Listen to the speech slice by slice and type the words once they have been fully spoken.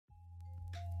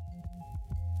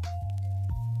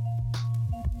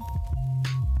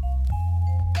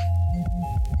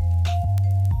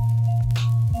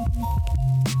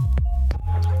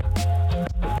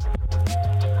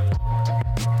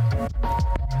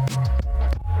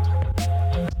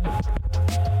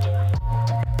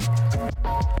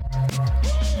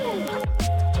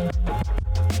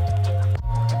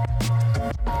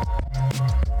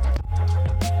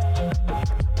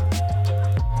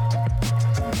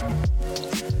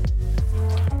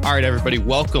All right, everybody,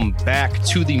 welcome back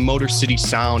to the Motor City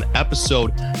Sound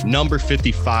episode number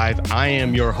 55. I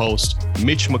am your host,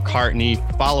 Mitch McCartney.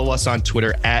 Follow us on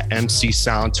Twitter at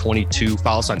MCSound22.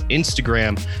 Follow us on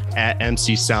Instagram at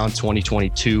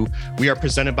MCSound2022. We are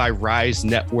presented by Rise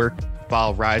Network.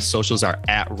 Follow Rise. Socials are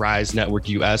at Rise Network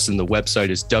US, and the website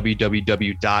is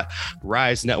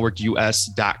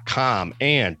www.risenetworkus.com.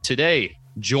 And today,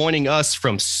 joining us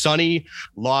from sunny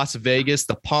Las Vegas,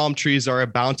 the palm trees are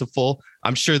bountiful.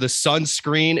 I'm sure the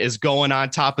sunscreen is going on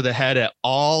top of the head at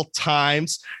all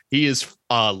times. He is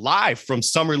live from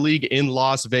Summer League in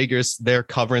Las Vegas. They're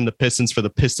covering the Pistons for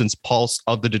the Pistons Pulse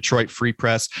of the Detroit Free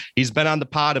Press. He's been on the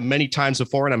pod many times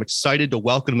before, and I'm excited to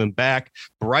welcome him back.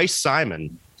 Bryce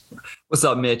Simon. What's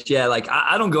up, Mitch? Yeah,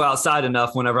 I don't go outside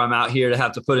enough whenever I'm out here to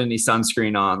have to put any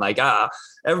sunscreen on.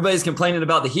 Everybody's complaining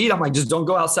about the heat. I'm like, just don't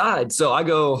go outside. So I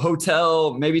go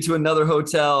hotel, maybe to another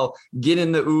hotel, get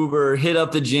in the Uber, hit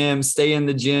up the gym, stay in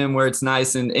the gym where it's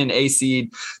nice and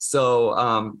AC'd. So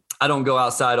I don't go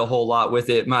outside a whole lot with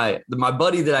it. My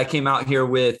buddy that I came out here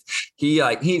with,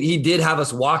 he did have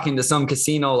us walking to some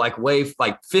casino,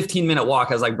 15-minute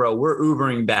walk. I was like, bro, we're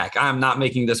Ubering back. I'm not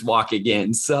making this walk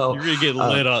again. So you're gonna get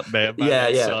lit up, man.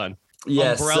 By the sun.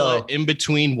 Yes, umbrella in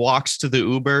between walks to the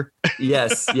Uber.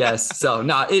 yes. So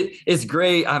no, it's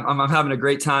great. I'm having a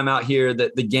great time out here.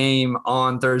 The game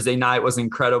on Thursday night was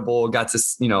incredible. Got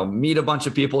to meet a bunch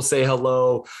of people, say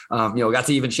hello. Got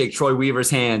to even shake Troy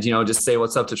Weaver's hand. Just say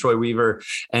what's up to Troy Weaver.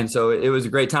 And so it was a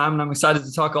great time, and I'm excited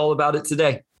to talk all about it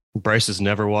today. Bryce is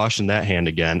never washing that hand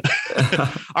again.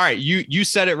 All right. You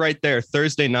said it right there.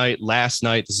 Thursday night, last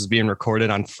night. This is being recorded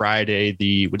on Friday,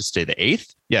 the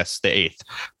 8th? Yes, the 8th.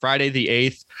 Friday, the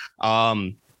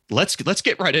 8th. Let's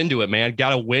get right into it, man.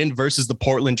 Got a win versus the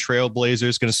Portland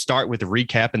Trailblazers. Going to start with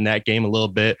recapping that game a little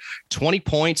bit. 20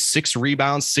 points, 6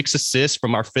 rebounds, 6 assists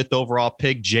from our 5th overall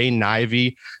pick, Jay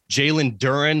Nivey. Jalen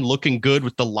Duren looking good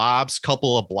with the lobs,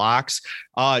 couple of blocks.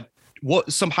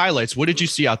 Some highlights? What did you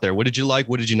see out there? What did you like?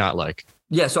 What did you not like?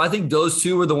 Yeah, so I think those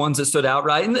two were the ones that stood out,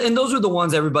 right? And those were the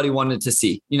ones everybody wanted to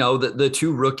see. The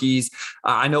two rookies.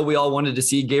 I know we all wanted to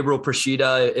see Gabriel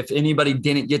Procida. If anybody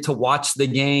didn't get to watch the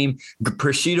game,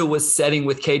 Procida was setting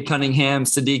with Cade Cunningham,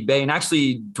 Sadiq Bey, and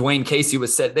actually Dwayne Casey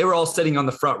was set. They were all sitting on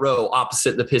the front row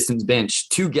opposite the Pistons bench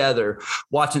together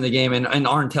watching the game. And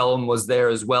Arn Tellem was there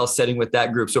as well, sitting with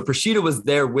that group. So Procida was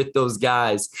there with those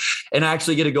guys. And I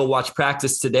actually get to go watch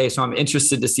practice today. So I'm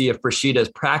interested to see if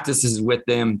Procida practices with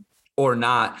them or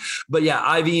not. But yeah,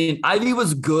 Ivy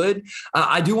was good.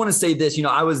 I do want to say this,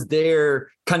 I was there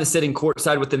kind of sitting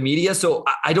courtside with the media. So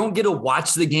I don't get to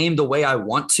watch the game the way I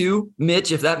want to,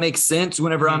 Mitch, if that makes sense,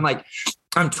 whenever I'm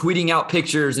tweeting out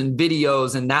pictures and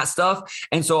videos and that stuff.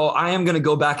 And so I am going to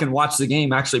go back and watch the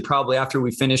game actually probably after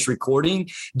we finish recording,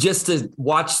 just to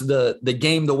watch the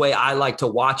game the way I like to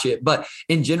watch it. But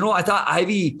in general, I thought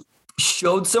Ivy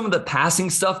showed some of the passing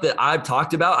stuff that I've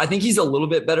talked about. I think he's a little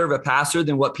bit better of a passer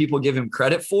than what people give him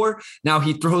credit for. Now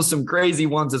he throws some crazy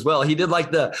ones as well. He did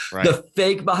the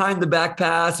fake behind the back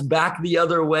pass, back the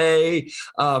other way,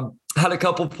 had a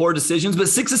couple poor decisions, but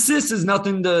 6 assists is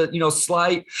nothing to,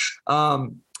 slight.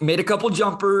 Made a couple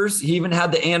jumpers. He even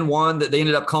had the and one that they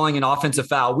ended up calling an offensive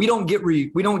foul. We don't get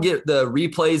the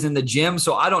replays in the gym.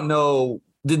 So I don't know.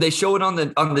 Did they show it on the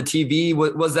TV?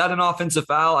 Was that an offensive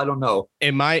foul? I don't know.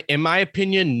 In my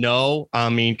opinion, no. I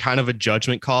mean, kind of a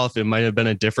judgment call. If it might have been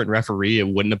a different referee, it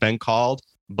wouldn't have been called.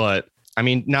 But I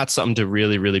mean, not something to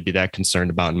really, really be that concerned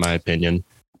about, in my opinion.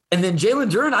 And then Jalen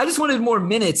Duren, I just wanted more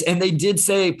minutes. And they did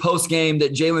say post-game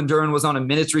that Jalen Duren was on a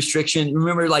minutes restriction.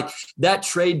 Remember, that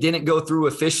trade didn't go through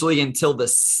officially until the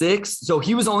 6th. So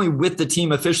he was only with the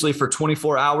team officially for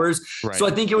 24 hours. Right. So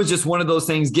I think it was just one of those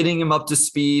things, getting him up to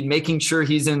speed, making sure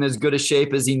he's in as good a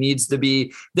shape as he needs to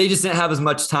be. They just didn't have as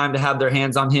much time to have their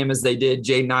hands on him as they did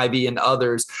Jay Nivey and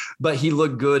others. But he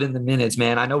looked good in the minutes,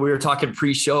 man. I know we were talking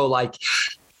pre-show,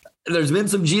 there's been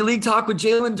some G League talk with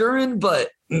Jalen Duren, but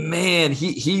man,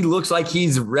 he looks like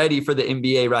he's ready for the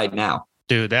NBA right now.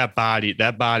 Dude, that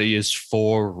body is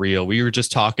for real. We were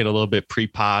just talking a little bit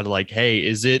pre-pod,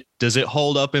 hey, does it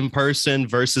hold up in person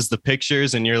versus the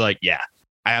pictures? And you're like, yeah,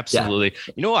 absolutely.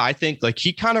 Yeah. You know what I think?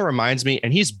 He kind of reminds me,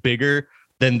 and he's bigger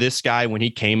than this guy when he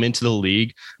came into the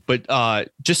league, but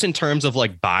just in terms of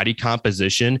body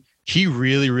composition, he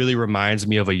really, really reminds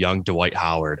me of a young Dwight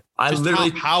Howard.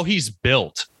 How he's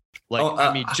built.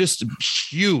 Just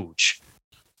huge.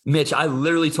 Mitch, I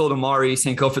literally told Amari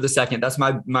Sanko for the second. That's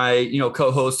my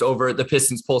co-host over at the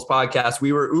Pistons Pulse podcast.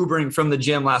 We were Ubering from the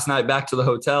gym last night back to the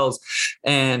hotels.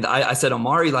 And I said,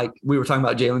 Amari, we were talking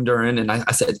about Jalen Duren. And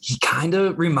I said, he kind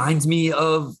of reminds me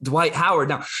of Dwight Howard.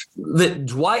 Now, the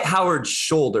Dwight Howard's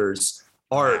shoulders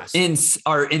are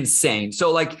insane.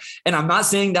 So like, and I'm not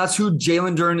saying that's who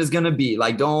Jalen Duren is going to be.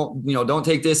 Like, don't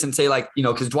take this and say like,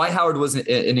 because Dwight Howard was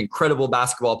an incredible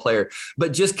basketball player,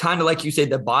 but just kind of like you said,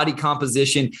 the body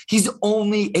composition, he's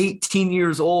only 18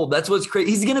 years old. That's what's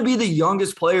crazy. He's going to be the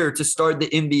youngest player to start the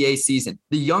NBA season,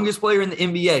 the youngest player in the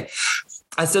NBA.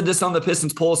 I said this on the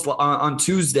Pistons Pulse on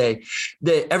Tuesday,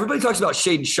 that everybody talks about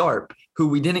Shaedon Sharpe, who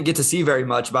we didn't get to see very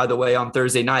much, by the way, on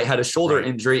Thursday night, had a shoulder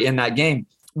injury in that game.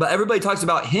 But everybody talks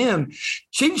about him.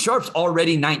 Shaedon Sharpe's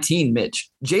already 19, Mitch.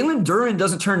 Jalen Duren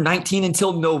doesn't turn 19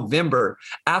 until November,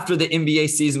 after the NBA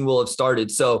season will have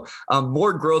started. So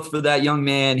more growth for that young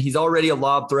man. He's already a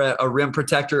lob threat, a rim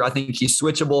protector. I think he's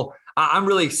switchable. I'm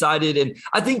really excited. And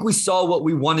I think we saw what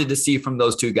we wanted to see from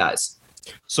those two guys.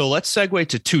 So let's segue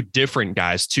to two different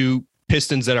guys, two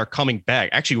Pistons that are coming back.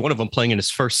 Actually, one of them playing in his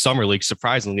first summer league,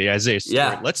 surprisingly, Isaiah Stewart.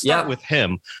 Yeah. Let's start with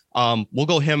him. We'll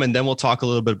go him, and then we'll talk a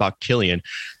little bit about Killian.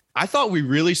 I thought we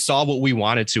really saw what we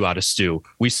wanted to out of Stu.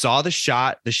 We saw the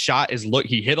shot. The shot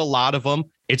he hit a lot of them.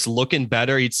 It's looking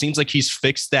better. It seems like he's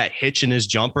fixed that hitch in his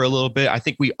jumper a little bit. I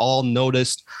think we all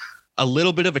noticed a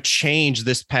little bit of a change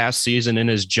this past season in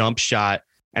his jump shot.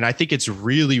 And I think it's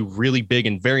really, really big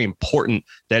and very important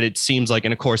that it seems like,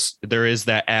 and of course there is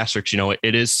that asterisk,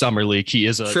 it is summer league. He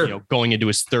is going into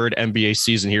his third NBA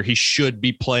season here. He should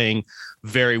be playing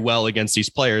very well against these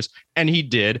players. And he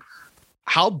did.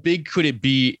 How big could it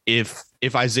be if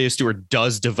Isaiah Stewart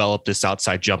does develop this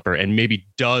outside jumper and maybe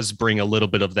does bring a little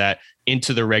bit of that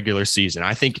into the regular season?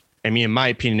 In my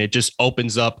opinion, it just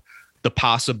opens up the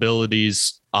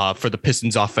possibilities for the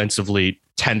Pistons offensively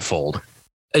tenfold.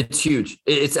 It's huge.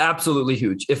 It's absolutely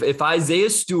huge. If Isaiah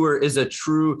Stewart is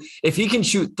if he can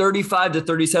shoot 35 to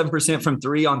 37% from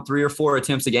three on 3 or 4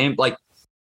 attempts a game, like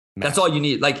that's all you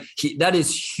need. Like that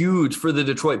is huge for the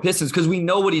Detroit Pistons, because we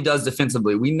know what he does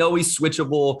defensively. We know he's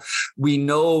switchable. We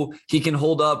know he can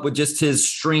hold up with just his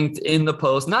strength in the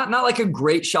post. Not like a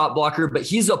great shot blocker, but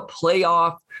he's a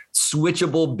playoff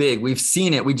switchable big. We've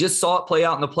seen it. We just saw it play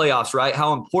out in the playoffs, right?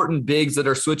 How important bigs that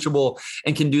are switchable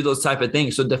and can do those type of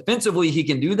things. So defensively, he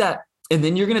can do that. And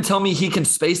then you're going to tell me he can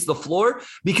space the floor,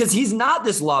 because he's not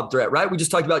this lob threat, right? We just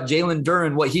talked about Jalen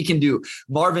Duren, what he can do.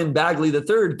 Marvin Bagley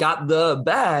III got the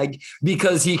bag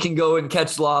because he can go and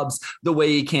catch lobs the way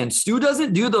he can. Stu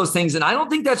doesn't do those things. And I don't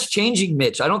think that's changing,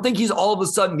 Mitch. I don't think he's all of a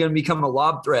sudden going to become a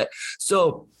lob threat.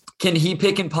 So can he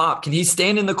pick and pop? Can he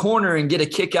stand in the corner and get a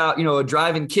kick out, a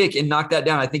drive and kick and knock that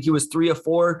down? I think he was 3 of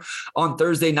 4 on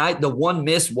Thursday night. The one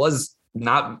miss was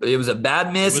it was a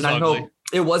bad miss. And I know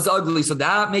it was ugly. So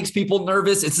that makes people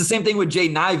nervous. It's the same thing with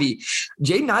Jaden Ivey.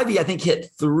 Jaden Ivey, I think,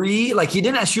 hit 3. Like he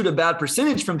didn't shoot a bad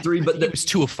percentage from 3, but it was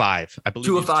 2 of 5. I believe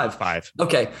 2 of 5.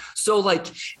 Okay. So like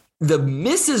the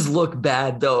misses look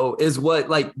bad though, is what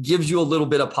like gives you a little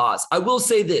bit of pause. I will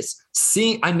say this.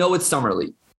 I know it's summer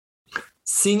league.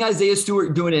 Seeing Isaiah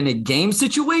Stewart do it in a game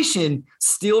situation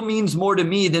still means more to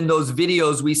me than those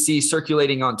videos we see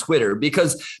circulating on Twitter,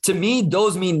 because to me,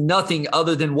 those mean nothing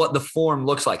other than what the form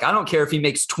looks like. I don't care if he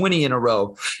makes 20 in a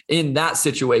row in that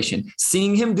situation.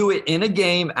 Seeing him do it in a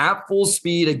game at full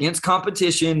speed against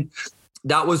competition,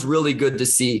 that was really good to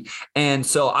see. And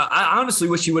so I honestly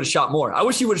wish he would have shot more. I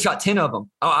wish he would have shot 10 of them.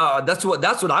 That's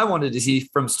what I wanted to see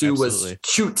from Stu. Absolutely. Was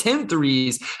shoot 10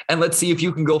 threes and let's see if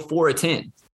you can go 4 of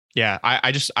 10. Yeah,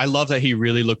 I love that he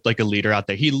really looked like a leader out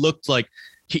there. He looked like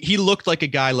he looked like a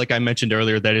guy, like I mentioned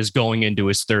earlier, that is going into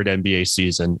his third NBA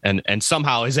season and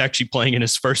somehow is actually playing in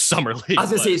his first summer league. I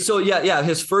was gonna say, so yeah,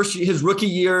 his rookie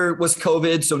year was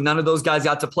COVID, so none of those guys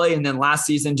got to play. And then last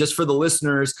season, just for the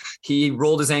listeners, he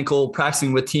rolled his ankle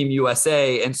practicing with Team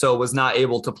USA, and so was not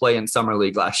able to play in summer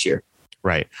league last year.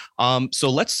 Right. So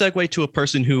let's segue to a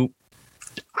person who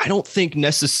I don't think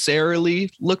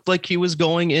necessarily looked like he was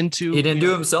going into. He didn't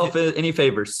do himself any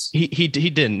favors. He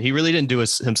didn't. He really didn't do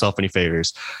himself any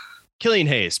favors. Killian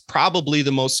Hayes, probably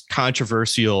the most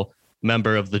controversial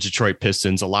member of the Detroit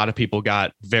Pistons. A lot of people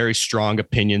got very strong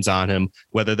opinions on him,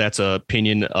 whether that's an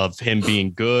opinion of him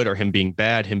being good or him being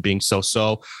bad, him being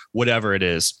so-so, whatever it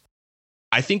is.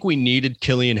 I think we needed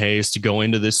Killian Hayes to go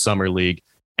into this summer league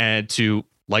and to,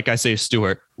 like Isaiah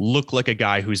Stewart, look like a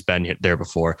guy who's been there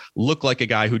before, look like a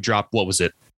guy who dropped,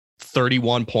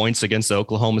 31 points against the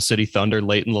Oklahoma City Thunder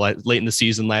late in the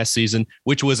season last season,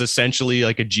 which was essentially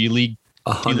like a G League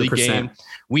game.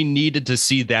 We needed to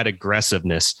see that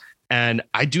aggressiveness. And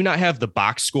I do not have the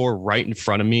box score right in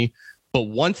front of me, but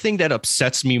one thing that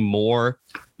upsets me more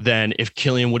than if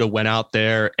Killian would have went out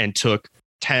there and took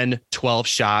 10, 12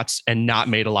 shots and not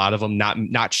made a lot of them,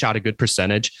 not shot a good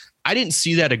percentage, I didn't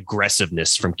see that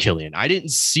aggressiveness from Killian. I didn't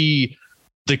see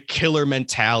the killer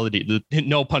mentality,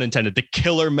 no pun intended, the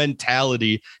killer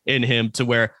mentality in him to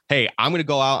where, hey, I'm going to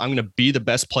go out. I'm going to be the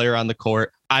best player on the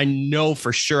court. I know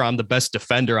for sure I'm the best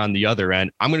defender on the other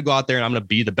end. I'm going to go out there and I'm going to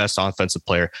be the best offensive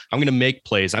player. I'm going to make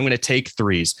plays. I'm going to take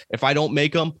threes. If I don't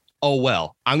make them, oh,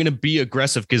 well, I'm going to be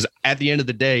aggressive because at the end of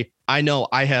the day, I know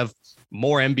I have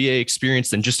more NBA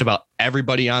experience than just about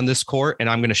everybody on this court, and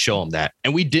I'm going to show him that.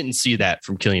 And we didn't see that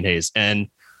from Killian Hayes. And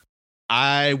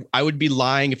I would be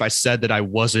lying if I said that I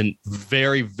wasn't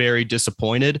very, very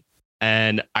disappointed.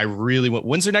 And I really want,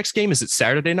 when's their next game? Is it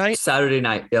Saturday night? Saturday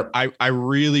night. Yep. I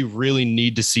really, really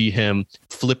need to see him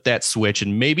flip that switch.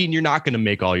 And maybe you're not going to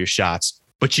make all your shots,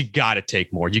 but you got to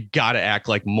take more. You got to act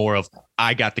like more of,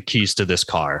 I got the keys to this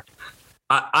car.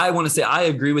 I want to say I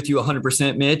agree with you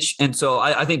 100%, Mitch. And so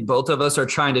I think both of us are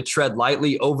trying to tread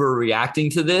lightly,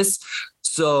 overreacting to this.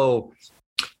 So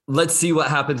let's see what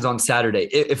happens on Saturday.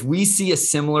 If we see a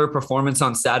similar performance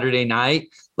on Saturday night,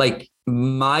 like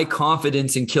my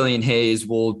confidence in Killian Hayes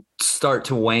will start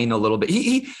to wane a little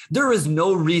bit. There is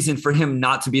no reason for him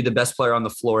not to be the best player on the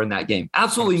floor in that game.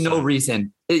 Absolutely no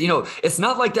reason. You know, it's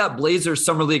not like that Blazers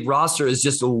Summer League roster is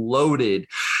just loaded,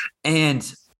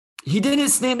 and he didn't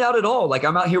stand out at all. Like,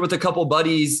 I'm out here with a couple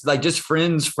buddies, like just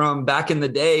friends from back in the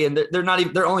day. And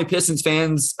they're only Pistons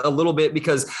fans a little bit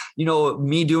because, you know,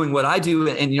 me doing what I do.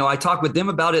 And, you know, I talk with them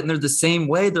about it and they're the same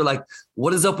way. They're like,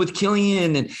 what is up with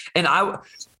Killian? And I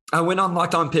went on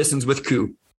Locked On Pistons with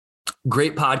Koo.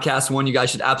 Great podcast. One you guys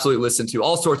should absolutely listen to.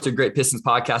 All sorts of great Pistons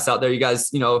podcasts out there. You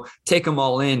guys, you know, take them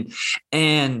all in.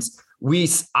 And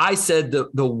I said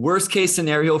the worst case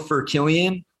scenario for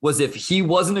Killian was if he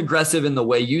wasn't aggressive in the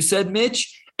way you said,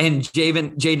 Mitch, and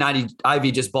Jaden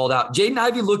Ivey just balled out. Jaden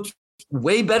Ivey looked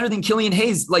way better than Killian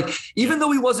Hayes. Like, even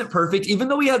though he wasn't perfect, even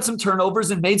though he had some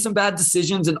turnovers and made some bad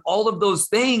decisions and all of those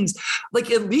things, like,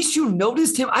 at least you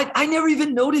noticed him. I never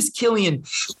even noticed Killian.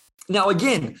 Now,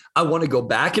 again, I want to go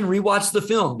back and rewatch the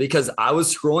film because I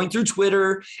was scrolling through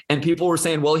Twitter and people were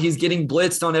saying, well, he's getting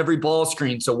blitzed on every ball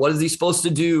screen. So what is he supposed to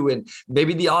do? And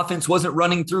maybe the offense wasn't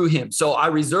running through him. So I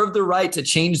reserve the right to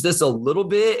change this a little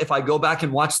bit if I go back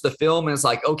and watch the film and it's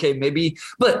like, okay, maybe,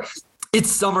 but it's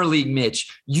Summer League,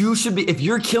 Mitch. You should be, if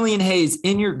you're Killian Hayes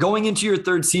going into your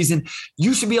third season,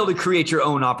 you should be able to create your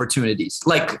own opportunities.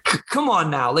 Like, come on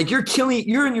now. Like,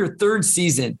 you're in your third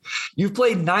season. You've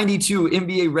played 92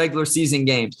 NBA regular season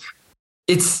games.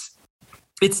 It's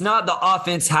not the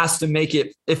offense has to make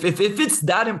it. If it's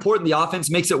that important, the offense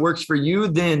makes it works for you,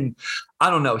 then I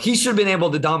don't know. He should have been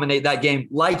able to dominate that game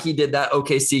like he did that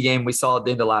OKC game we saw at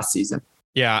the end of last season.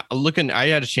 Yeah. I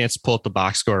had a chance to pull up the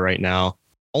box score right now.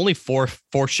 Only four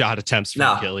shot attempts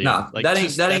from Killian. No, like, that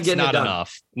ain't getting not it done.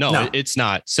 enough. No, it's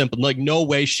not simple. Like, no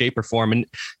way, shape, or form.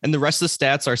 And the rest of the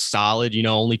stats are solid. You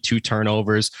know, only 2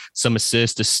 turnovers, some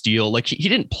assists, a steal. Like, he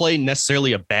didn't play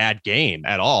necessarily a bad game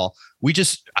at all. We're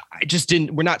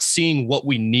not seeing what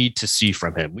we need to see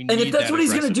from him. And if that's what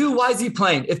he's going to do, why is he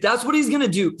playing? If that's what he's going to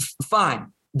do, fine.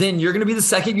 Then you're going to be the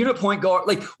second unit point guard.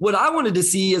 Like, what I wanted to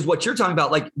see is what you're talking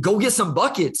about. Like, go get some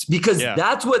buckets because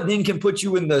that's what then can put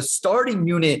you in the starting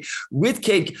unit with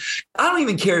Cade. I don't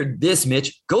even care this,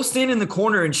 Mitch. Go stand in the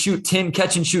corner and shoot 10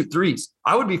 catch and shoot threes.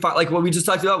 I would be fine. Like what we just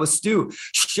talked about with Stu.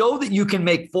 Show that you can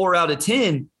make 4 out of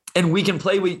 10 and we can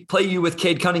play you with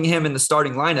Cade Cunningham in the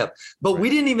starting lineup. But we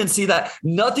didn't even see that.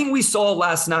 Nothing we saw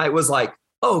last night was like,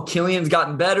 oh, Killian's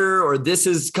gotten better or this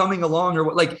is coming along or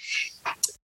what. Like,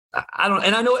 I don't,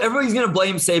 and I know everybody's going to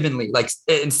blame Saban Lee. Like,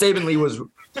 and Saban Lee was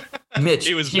Mitch.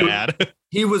 He was bad.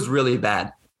 He was really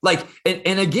bad. Like,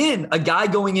 and again, a guy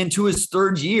going into his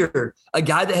third year, a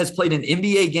guy that has played in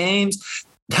NBA games,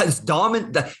 has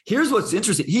dominant. Here's what's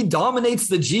interesting. He dominates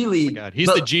the G League. Oh, he's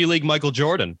the G League Michael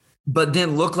Jordan. But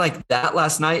then looked like that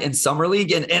last night in Summer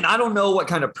League. And I don't know what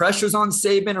kind of pressure's on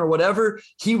Saban or whatever.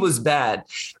 He was bad.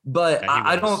 But yeah,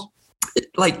 I don't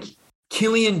like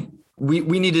Killian.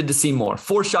 We needed to see more.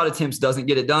 4 shot attempts doesn't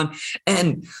get it done.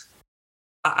 And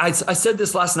I said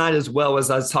this last night as well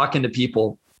as I was talking to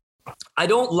people. I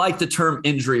don't like the term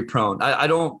injury prone. I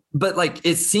don't, but like,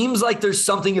 it seems like there's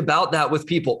something about that with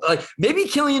people. Like maybe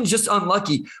Killian's just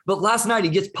unlucky, but last night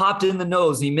he gets popped in the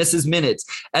nose and he misses minutes.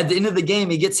 At the end of the game,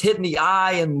 he gets hit in the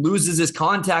eye and loses his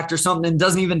contact or something and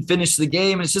doesn't even finish the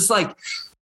game. It's just like,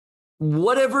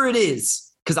 whatever it is,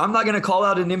 because I'm not going to call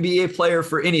out an NBA player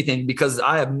for anything because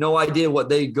I have no idea what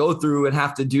they go through and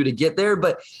have to do to get there,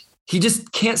 but he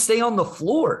just can't stay on the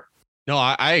floor. No,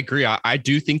 I agree. I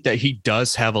do think that he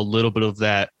does have a little bit of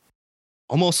that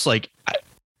almost like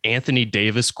Anthony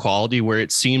Davis quality where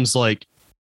it seems like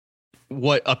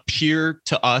what appear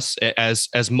to us as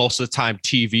most of the time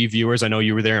TV viewers, I know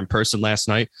you were there in person last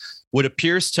night, what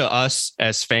appears to us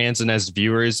as fans and as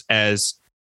viewers as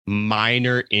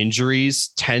minor injuries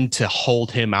tend to hold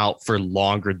him out for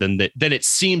longer than it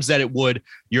seems that it would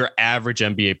your average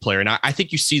NBA player. And I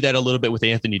think you see that a little bit with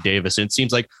Anthony Davis. And it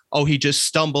seems like, oh, he just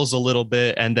stumbles a little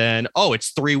bit and then, oh,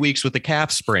 it's 3 weeks with a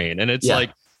calf sprain. And it's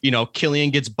like, Killian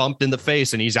gets bumped in the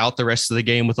face and he's out the rest of the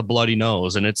game with a bloody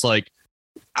nose. And it's like,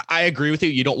 I agree with you.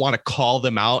 You don't want to call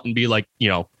them out and be like,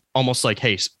 almost like,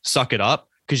 hey, suck it up.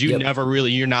 Because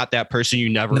you're not that person. You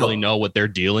never really know what they're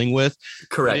dealing with.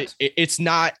 Correct. It's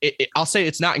not, I'll say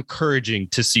it's not encouraging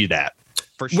to see that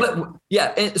for sure.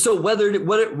 And so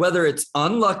whether it's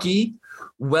unlucky,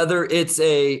 whether it's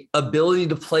a ability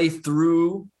to play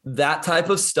through that type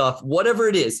of stuff, whatever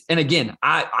it is. And again,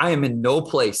 I am in no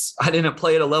place. I didn't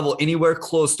play at a level anywhere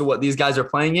close to what these guys are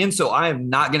playing in. So I am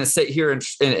not going to sit here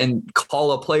and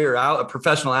call a player out, a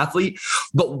professional athlete,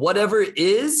 but whatever it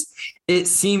is, it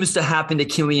seems to happen to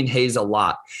Killian Hayes a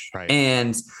lot. Right.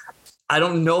 And I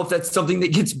don't know if that's something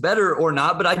that gets better or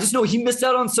not, but I just know he missed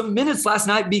out on some minutes last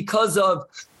night because of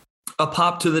a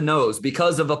pop to the nose,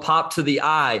 because of a pop to the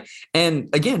eye. And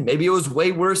again, maybe it was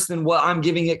way worse than what I'm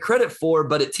giving it credit for,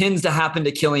 but it tends to happen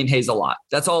to Killian Hayes a lot.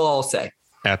 That's all I'll say.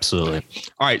 Absolutely.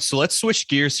 All right. So let's switch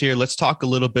gears here. Let's talk a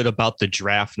little bit about the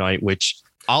draft night, which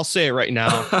I'll say it right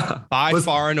now, by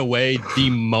far and away, the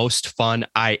most fun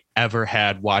I ever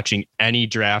had watching any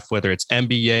draft, whether it's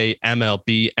NBA,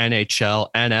 MLB, NHL,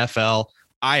 NFL.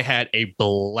 I had a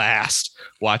blast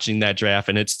watching that draft.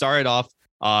 And it started off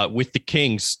with the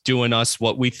Kings doing us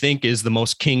what we think is the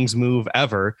most Kings move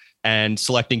ever and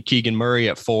selecting Keegan Murray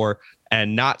at 4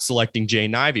 and not selecting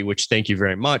Jaden Ivey, which thank you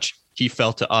very much. He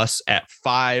fell to us at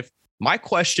 5. My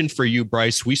question for you,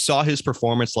 Bryce, we saw his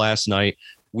performance last night.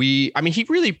 He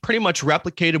really pretty much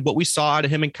replicated what we saw out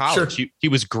of him in college. Sure. He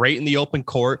was great in the open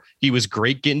court. He was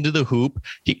great getting to the hoop.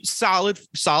 He solid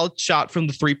shot from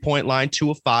the 3-point line, 2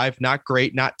 of 5, not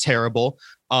great, not terrible.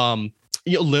 A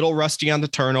little rusty on the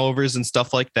turnovers and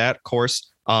stuff like that, of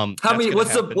course.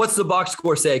 What's the box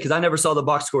score say? Because I never saw the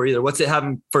box score either. What's it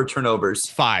having for turnovers?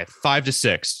 5 to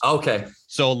 6. Okay.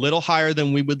 So a little higher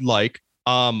than we would like.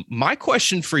 My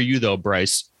question for you though,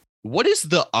 Bryce, what is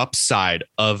the upside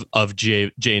of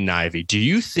Jaden Ivey? Do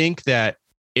you think that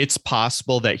it's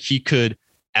possible that he could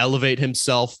elevate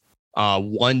himself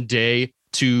one day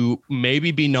to maybe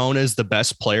be known as the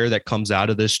best player that comes out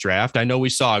of this draft? I know we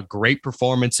saw a great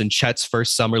performance in Chet's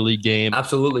first summer league game.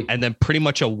 Absolutely. And then pretty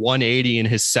much a 180 in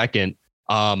his second.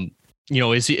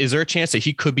 Is there a chance that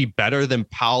he could be better than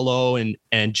Paolo and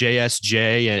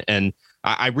JSJ? And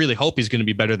I really hope he's going to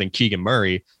be better than Keegan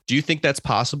Murray. Do you think that's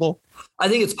possible? I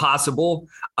think it's possible.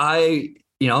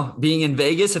 Being in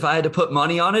Vegas, if I had to put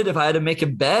money on it, if I had to make a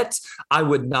bet, I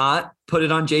would not put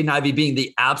it on Jaden Ivey being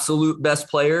the absolute best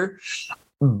player.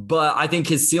 But I think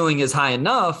his ceiling is high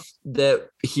enough that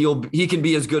he can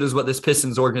be as good as what this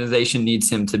Pistons organization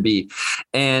needs him to be.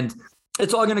 And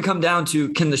it's all going to come down to,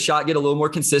 can the shot get a little more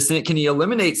consistent? Can he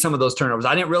eliminate some of those turnovers?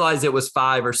 I didn't realize it was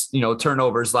 5 or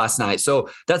turnovers last night. So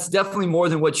that's definitely more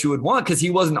than what you would want, because he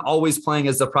wasn't always playing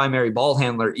as the primary ball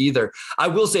handler either. I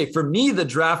will say, for me, the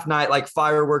draft night, like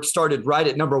fireworks, started right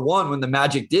at number 1 when the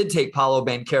Magic did take Paolo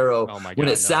Banchero, when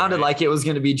it sounded like it was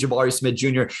going to be Jabari Smith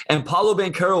Jr. And Paolo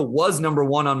Banchero was number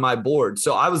 1 on my board.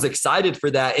 So I was excited for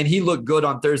that. And he looked good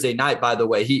on Thursday night, by the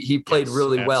way. He played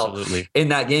really well in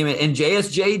that game. And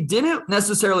JSJ didn't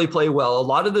necessarily play well. A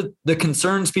lot of the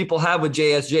concerns people have with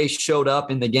JSJ showed up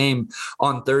in the game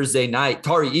on Thursday night.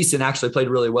 Tari Eason actually played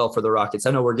really well for the Rockets.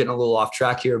 I know we're getting a little off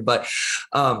track here, but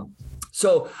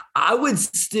so I would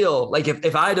still, like,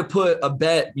 if I had to put a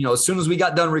bet, as soon as we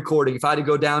got done recording, if I had to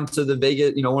go down to the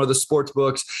Vegas, one of the sports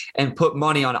books and put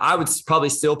money on it, I would probably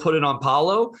still put it on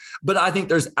Paolo. But I think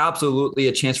there's absolutely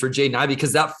a chance for Jaden Ivey,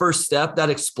 because that first step, that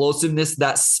explosiveness,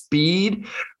 that speed,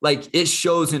 like, it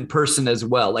shows in person as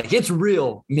well. Like, it's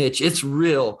real, Mitch. It's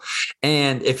real.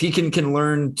 And if he can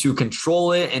learn to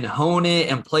control it and hone it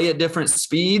and play at different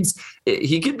speeds,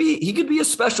 he could be a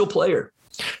special player.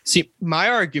 See, my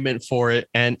argument for it,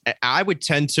 and I would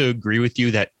tend to agree with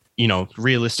you that,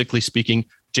 realistically speaking,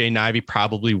 Jaden Ivey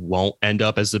probably won't end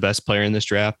up as the best player in this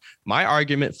draft. My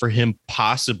argument for him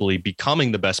possibly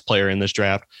becoming the best player in this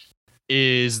draft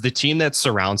is the team that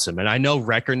surrounds him. And I know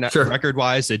record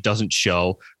wise, it doesn't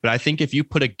show, but I think if you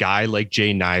put a guy like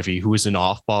Jaden Ivey, who is an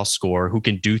off ball scorer, who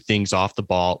can do things off the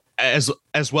ball as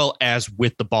well as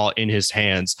with the ball in his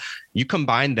hands, you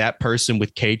combine that person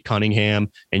with Cade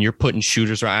Cunningham and you're putting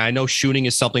shooters around. I know shooting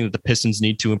is something that the Pistons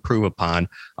need to improve upon.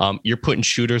 You're putting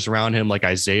shooters around him like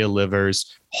Isaiah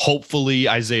Livers, hopefully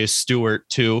Isaiah Stewart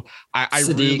too.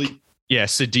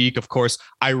 Sadiq, of course.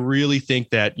 I really think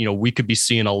that, we could be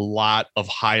seeing a lot of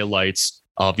highlights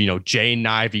of, Jaden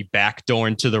Ivey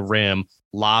backdooring to the rim,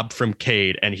 lobbed from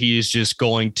Cade, and he is just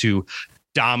going to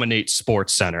dominate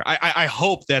Sports Center. I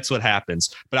hope that's what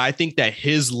happens, but I think that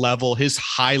his level, his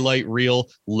highlight reel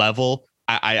level,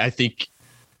 I think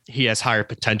he has higher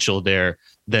potential there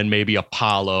than maybe a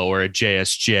Paolo or a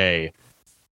JSJ.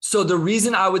 So the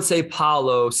reason I would say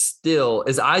Paolo still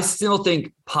is I still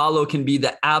think Paolo can be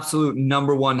the absolute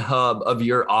number one hub of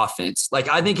your offense. Like,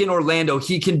 I think in Orlando,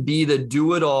 he can be the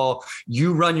do it all.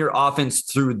 You run your offense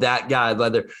through that guy,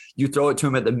 whether you throw it to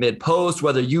him at the mid post,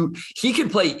 he can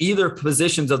play either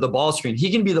positions of the ball screen. He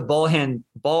can be the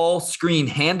ball screen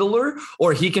handler,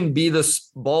 or he can be the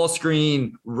ball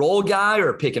screen roll guy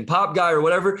or pick and pop guy or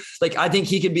whatever. Like, I think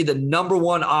he can be the number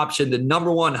one option, the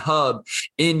number one hub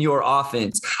in your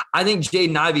offense. I think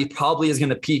Jaden Ivey probably is going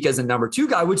to peak as a number two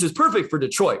guy, which is perfect for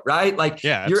Detroit, right? Like,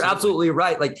 yeah, you're absolutely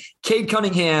right. Like, Cade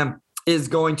Cunningham is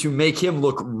going to make him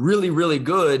look really, really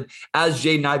good as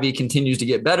Jaden Ivey continues to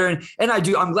get better. And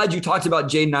I'm glad you talked about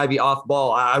Jaden Ivey off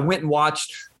ball. I went and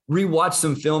rewatched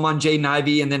some film on Jaden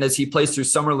Ivey, and then as he plays through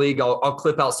summer league, I'll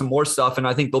clip out some more stuff. And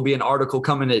I think there'll be an article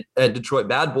coming at Detroit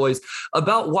Bad Boys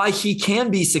about why he can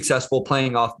be successful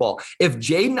playing off ball. If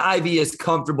Jaden Ivey is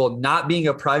comfortable not being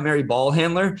a primary ball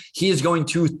handler, he is going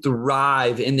to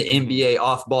thrive in the NBA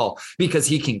off ball because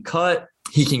he can cut.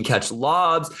 He can catch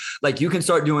lobs. Like, you can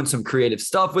start doing some creative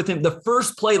stuff with him. The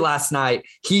first play last night,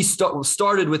 he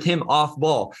started with him off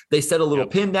ball. They set a little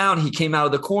pin down. He came out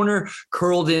of the corner,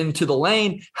 curled into the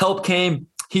lane. Help came.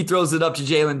 He throws it up to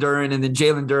Jalen Duren, and then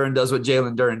Jalen Duren does what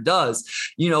Jalen Duren does.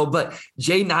 But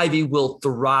Jaden Ivey will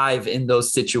thrive in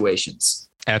those situations.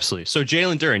 Absolutely. So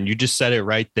Jalen Duren, you just said it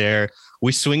right there.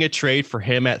 We swing a trade for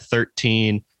him at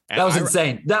 13. That was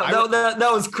insane. That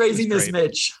was craziness,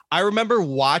 Mitch. I remember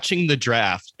watching the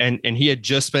draft, and he had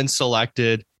just been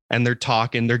selected, and they're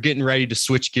getting ready to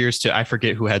switch gears to, I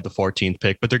forget who had the 14th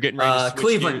pick, but they're getting ready to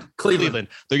switch gears. Cleveland.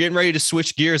 They're getting ready to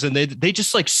switch gears, and they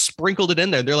just like sprinkled it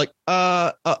in there. They're like,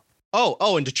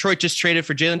 and Detroit just traded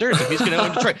for Jalen Duren, so he's going to go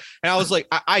in Detroit. And I was like,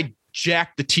 I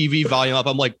jacked the TV volume up.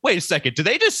 I'm like, wait a second, did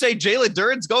they just say Jalen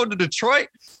Duren's going to Detroit?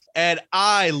 And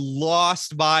I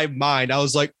lost my mind. I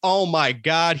was like, oh my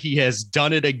God, he has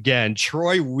done it again.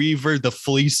 Troy Weaver, the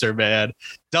fleecer, man,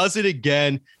 does it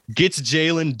again, gets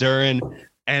Jalen Duren.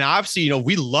 And obviously,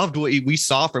 we loved what we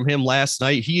saw from him last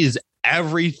night. He is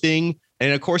everything.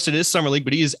 And of course, it is summer league,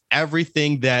 but he is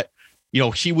everything that,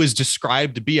 he was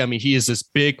described to be. I mean, he is this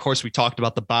big, of course, we talked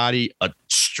about the body, a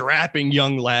strapping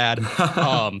young lad.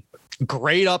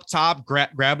 Great up top,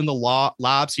 grabbing the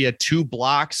lobs. He had 2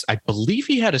 blocks. I believe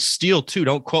he had a steal too.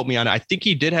 Don't quote me on it. I think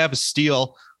he did have a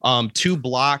steal, 2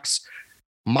 blocks.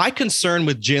 My concern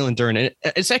with Jalen Duren,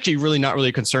 and it's actually really not really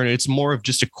a concern. It's more of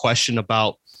just a question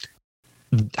about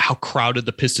how crowded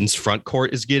the Pistons front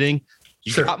court is getting.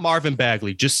 You got Marvin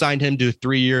Bagley, just signed him to a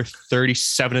 3-year,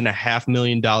 $37.5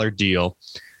 million deal.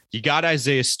 You got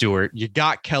Isaiah Stewart, you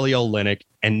got Kelly Olynyk,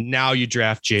 and now you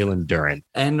draft Jalen Duren.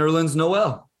 And Nerlens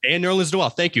Noel.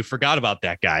 Thank you. Forgot about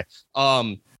that guy.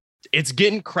 It's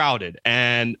getting crowded,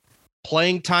 and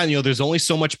playing time, there's only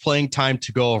so much playing time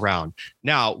to go around.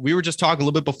 Now, we were just talking a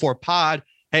little bit before pod.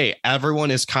 Hey, everyone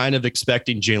is kind of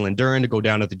expecting Jalen Duren to go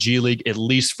down to the G League, at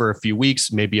least for a few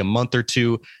weeks, maybe a month or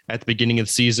two at the beginning of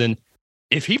the season.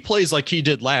 If he plays like he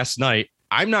did last night,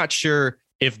 I'm not sure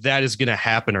if that is going to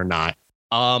happen or not.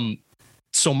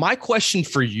 So my question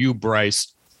for you,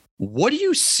 Bryce, what do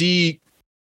you see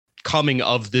coming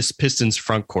of this Pistons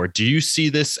front court? Do you see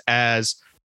this as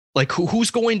like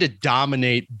who's going to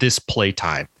dominate this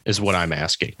playtime is what I'm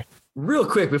asking. Real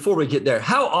quick before we get there,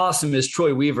 how awesome is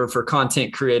Troy Weaver for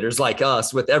content creators like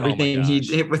us with everything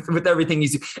with everything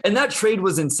he's, and that trade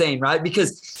was insane, right?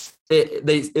 Because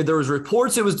there was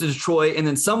reports it was Detroit, and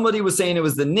then somebody was saying it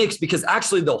was the Knicks because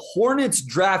actually the Hornets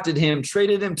drafted him,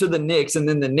 traded him to the Knicks, and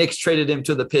then the Knicks traded him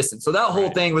to the Pistons. So that whole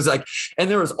thing was like, and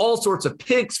there was all sorts of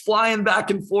picks flying back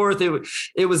and forth.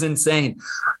 It was insane.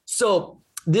 So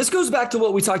this goes back to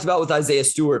what we talked about with Isaiah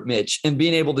Stewart, Mitch, and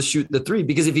being able to shoot the 3,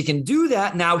 because if he can do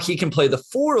that, now he can play the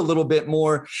 4 a little bit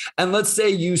more. And let's say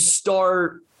you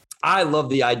start, I love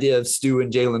the idea of Stu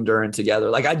and Jalen Duren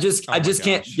together. Like I just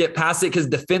can't get past it because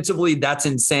defensively that's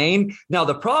insane. Now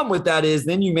the problem with that is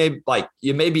then you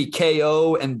may be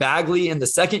KO and Bagley in the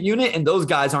second unit, and those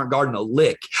guys aren't guarding a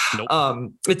lick.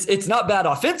 Nope. It's not bad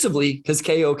offensively because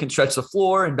KO can stretch the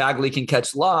floor and Bagley can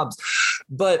catch lobs.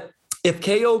 But if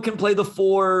KO can play the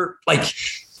 4, like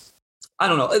I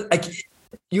don't know, like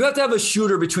you have to have a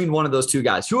shooter between one of those two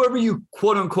guys. Whoever you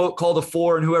quote unquote call the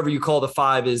 4 and whoever you call the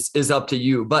 5 is up to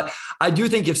you. But I do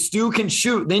think if Stu can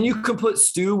shoot, then you can put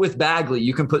Stu with Bagley.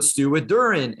 You can put Stu with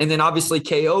Duren. And then obviously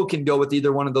KO can go with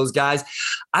either one of those guys.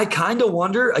 I kind of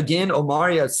wonder, again,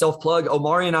 Omari, self-plug,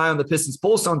 Omari and I on the Pistons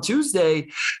Pulse on Tuesday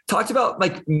talked about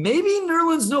like maybe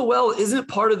Nerlens Noel isn't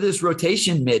part of this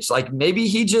rotation, Mitch. Like maybe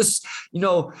he just,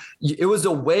 it was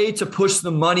a way to push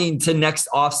the money to next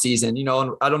offseason,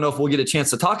 and I don't know if we'll get a chance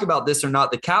to talk about this or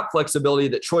not, the cap flexibility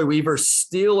that Troy Weaver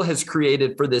still has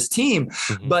created for this team.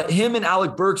 Mm-hmm. But him and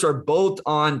Alec Burks are both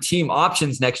on team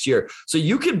options next year. So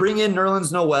you could bring in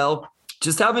Nerlens Noel,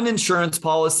 just have an insurance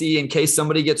policy in case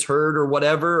somebody gets hurt or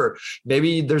whatever, or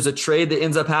maybe there's a trade that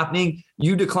ends up happening.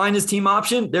 You decline his team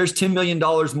option, there's $10 million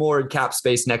more in cap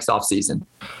space next offseason.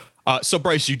 So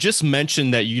Bryce, you just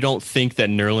mentioned that you don't think that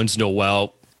Nerlens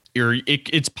Noel,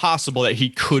 it's possible that he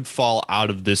could fall out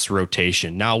of this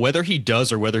rotation. Now, whether he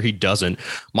does or whether he doesn't,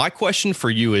 my question for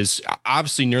you is,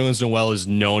 obviously Nerlens Noel is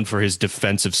known for his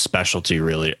defensive specialty,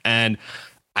 really. And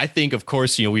I think, of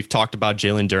course, we've talked about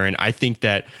Jalen Duren. I think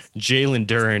that Jalen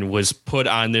Duren was put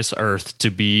on this earth to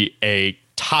be a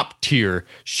top tier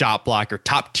shot blocker,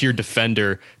 top tier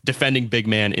defending big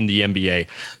man in the NBA.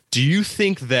 Do you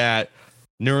think that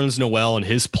Nerlens Noel and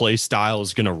his play style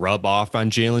is going to rub off on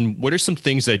Jalen? What are some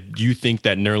things that you think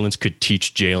that Nerlens could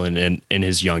teach Jalen in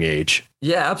his young age?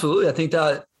 Yeah, absolutely. I think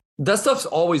that stuff's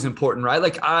always important, right?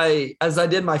 Like as I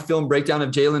did my film breakdown of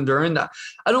Jalen Duren,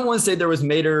 I don't want to say there was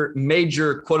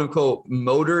major quote unquote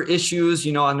motor issues.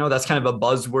 I know that's kind of a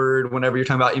buzzword whenever you're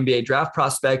talking about NBA draft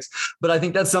prospects, but I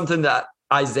think that's something that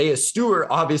Isaiah Stewart,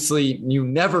 obviously, you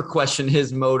never question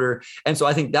his motor. And so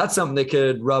I think that's something that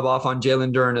could rub off on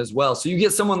Jalen Duren as well. So you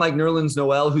get someone like Nerlens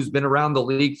Noel, who's been around the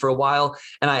league for a while.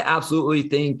 And I absolutely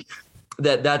think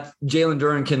that Jalen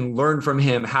Duren can learn from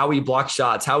him, how he blocks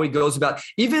shots, how he goes about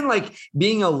even like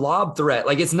being a lob threat.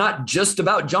 Like it's not just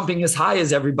about jumping as high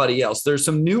as everybody else. There's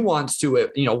some nuance to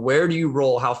it. Where do you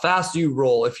roll? How fast do you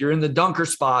roll? If you're in the dunker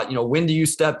spot, when do you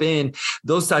step in?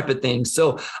 Those type of things.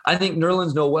 So I think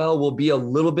Nerlens Noel will be a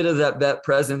little bit of that vet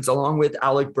presence along with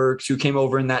Alec Burks, who came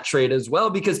over in that trade as well,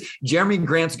 because Jeremy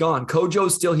Grant's gone.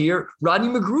 Kojo's still here. Rodney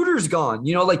Magruder's gone.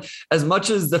 Like as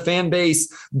much as the fan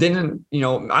base didn't,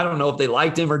 I don't know if they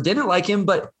liked him or didn't like him,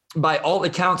 but by all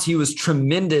accounts, he was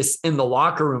tremendous in the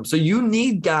locker room. So you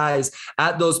need guys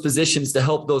at those positions to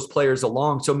help those players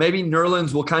along. So maybe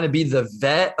Nerlens will kind of be the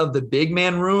vet of the big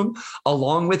man room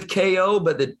along with KO,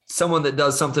 but someone that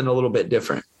does something a little bit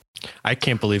different. I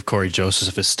can't believe Corey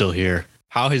Joseph is still here.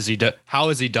 How has he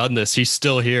done this? He's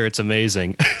still here. It's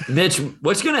amazing. Mitch,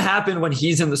 what's going to happen when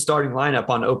he's in the starting lineup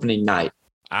on opening night?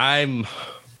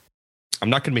 I'm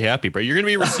not going to be happy, but you're going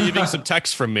to be receiving some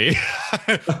texts from me.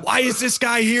 Why is this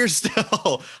guy here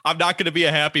still? I'm not going to be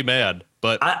a happy man.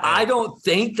 But I don't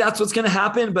think that's what's going to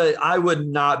happen, but I would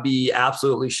not be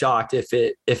absolutely shocked if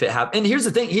it happened. And here's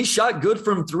the thing. He shot good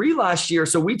from 3 last year.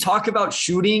 So we talk about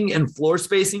shooting and floor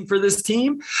spacing for this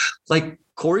team. Like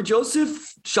Corey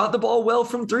Joseph shot the ball well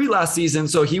from 3 last season.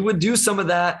 So he would do some of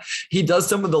that. He does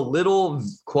some of the little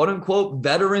quote unquote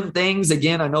veteran things.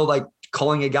 Again, I know like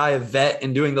calling a guy a vet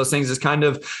and doing those things is kind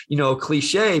of,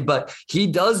 cliche, but he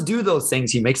does do those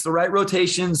things. He makes the right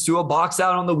rotations to a box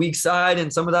out on the weak side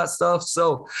and some of that stuff.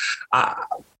 So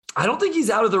I don't think he's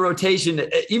out of the rotation,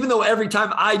 even though every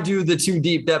time I do the 2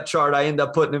 deep depth chart, I end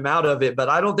up putting him out of it, but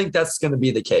I don't think that's going to be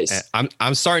the case.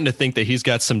 I'm starting to think that he's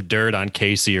got some dirt on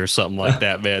Casey or something like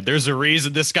that, man. There's a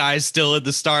reason this guy's still in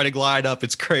the starting lineup.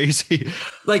 It's crazy.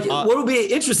 Like what will be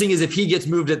interesting is if he gets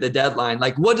moved at the deadline.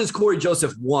 Like what does Corey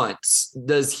Joseph want?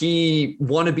 Does he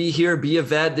want to be here, be a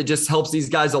vet that just helps these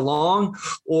guys along?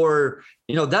 Or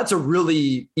that's a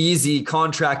really easy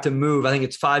contract to move. I think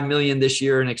it's $5 million this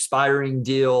year, an expiring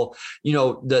deal.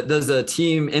 Does a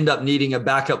team end up needing a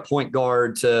backup point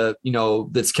guard to,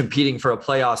 that's competing for a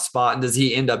playoff spot? And does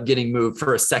he end up getting moved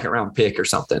for a 2nd round pick or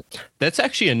something? That's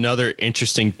actually another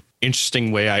interesting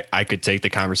way I could take the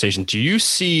conversation. Do you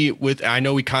see I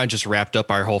know we kind of just wrapped up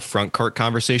our whole front court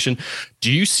conversation.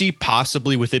 Do you see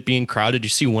possibly with it being crowded, do you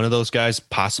see one of those guys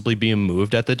possibly being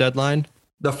moved at the deadline?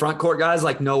 The front court guys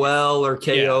like Noel or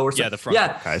KO or something. Yeah, the front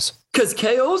court guys. Because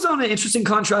KO's on an interesting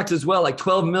contract as well, like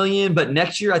 $12 million, but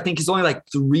next year I think he's only like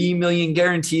 $3 million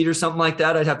guaranteed or something like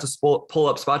that. I'd have to pull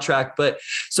up Spot Track, but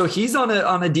so he's on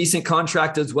a decent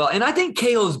contract as well. And I think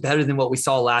KO's better than what we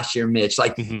saw last year, Mitch.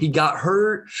 Like he got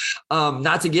hurt,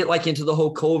 not to get like into the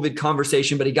whole COVID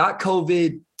conversation, but he got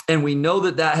COVID. And we know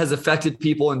that has affected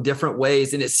people in different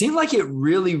ways. And it seemed like it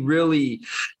really, really,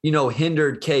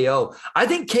 hindered KO. I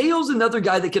think KO's another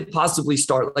guy that could possibly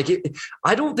start.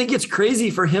 I don't think it's crazy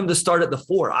for him to start at the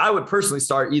 4. I would personally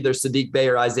start either Saddiq Bey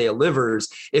or Isaiah Livers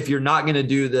if you're not going to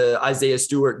do the Isaiah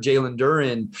Stewart, Jalen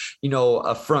Duren,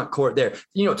 a front court there.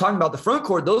 Talking about the front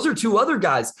court, those are 2 other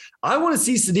guys. I want to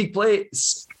see Saddiq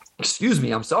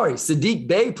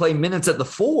Bey play minutes at the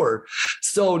 4.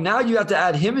 So now you have to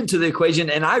add him into the equation.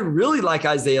 And I really like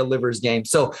Isaiah Livers' game.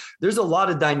 So there's a lot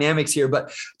of dynamics here.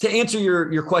 But to answer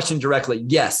your question directly,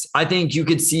 yes, I think you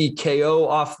could see KO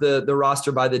off the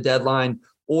roster by the deadline,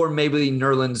 or maybe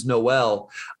Nerlens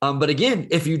Noel. But again,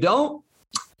 if you don't,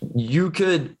 you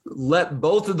could let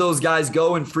both of those guys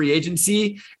go in free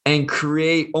agency and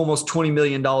create almost $20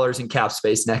 million in cap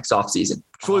space next offseason.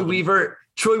 Troy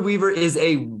Weaver is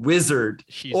a wizard.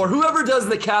 Whoever does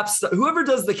the cap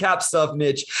stuff,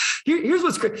 Mitch. Here's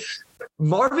what's great.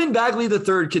 Marvin Bagley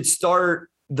III could start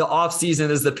the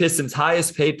offseason as the Pistons'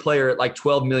 highest paid player at like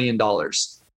 $12 million.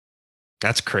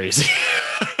 That's crazy.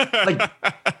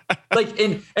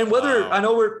 And whether I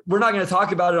know we're not going to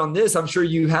talk about it on this, I'm sure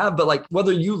you have, but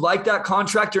whether you like that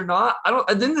contract or not,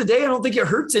 at the end of the day, I don't think it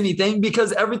hurts anything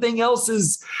because everything else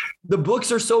the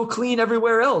books are so clean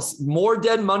everywhere else. More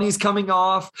dead money's coming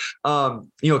off.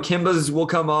 Kimba's will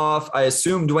come off. I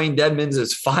assume Dwayne Dedmon's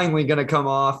is finally going to come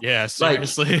off. Yeah,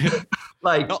 seriously.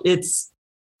 It's.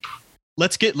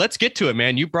 Let's get to it,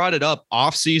 man. You brought it up.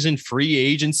 Offseason, free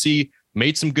agency,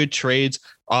 made some good trades.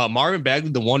 Marvin Bagley,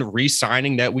 the one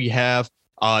re-signing that we have,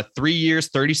 3 years,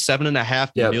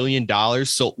 $37.5 million.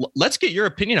 So let's get your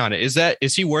opinion on it.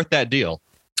 Is he worth that deal?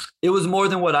 It was more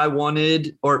than what I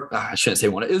wanted, or I shouldn't say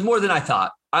wanted. It was more than I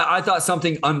thought. I thought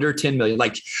something under 10 million.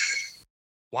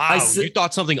 Wow, you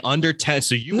thought something under 10,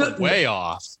 so you were way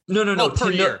off. No,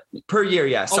 per year. Per year,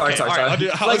 yeah. Sorry. I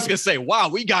was gonna say, wow,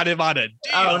 we got him on a deal.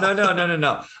 Oh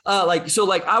no.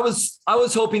 I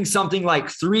was hoping something like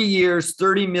 3 years,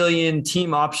 30 million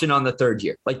team option on the 3rd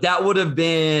year. That would have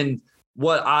been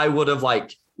what I would have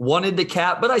wanted to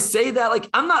cap. But I say that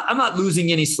I'm not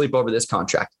losing any sleep over this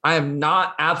contract. I am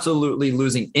not absolutely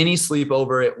losing any sleep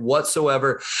over it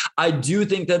whatsoever. I do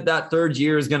think that 3rd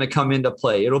year is going to come into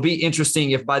play. It'll be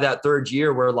interesting if by that 3rd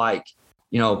year we're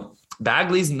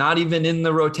Bagley's not even in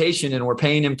the rotation and we're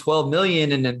paying him $12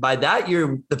 million. And then by that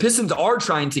year, the Pistons are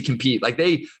trying to compete.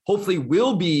 They hopefully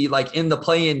will be in the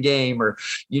play-in game or,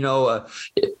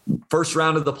 first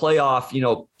round of the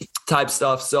playoff, type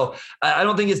stuff. So I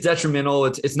don't think it's detrimental.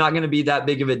 It's not going to be that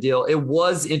big of a deal. It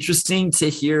was interesting to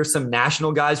hear some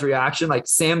national guys' reaction.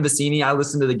 Sam Vecini, I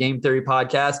listened to the Game Theory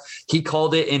podcast. He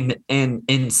called it an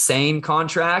insane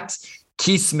contract.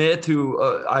 Keith Smith, who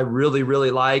I really, really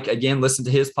like, again, listen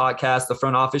to his podcast, The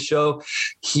Front Office Show.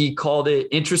 He called it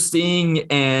interesting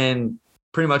and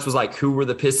pretty much was who were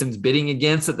the Pistons bidding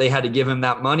against that they had to give him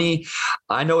that money.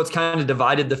 I know it's kind of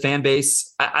divided the fan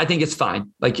base. I think it's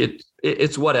fine.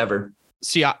 It's whatever.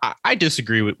 See, I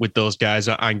disagree with those guys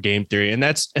on Game Theory. And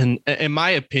that's, and in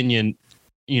my opinion,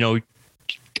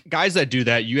 guys that do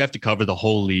that, you have to cover the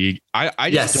whole league.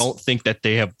 I just don't think that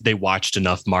they watched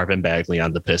enough Marvin Bagley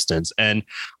on the Pistons. And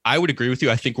I would agree with you.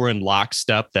 I think we're in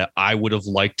lockstep that I would have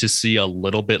liked to see a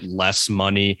little bit less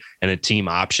money and a team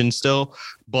option still.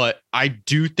 But I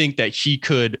do think that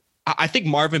I think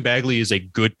Marvin Bagley is a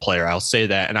good player. I'll say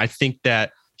that. And I think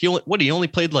that he only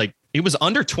played he was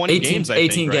under 20 games, I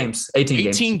think.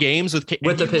 18 games with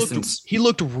the Pistons. He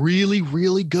looked really,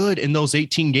 really good in those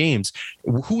 18 games.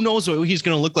 Who knows what he's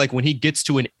going to look like when he gets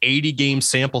to an 80-game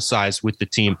sample size with the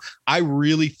team. I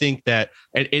really think that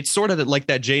it's sort of like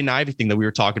that Jay Ivey thing that we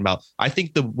were talking about. I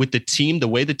think with the team, the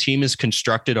way the team is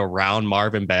constructed around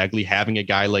Marvin Bagley, having a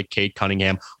guy like Cade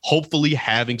Cunningham, hopefully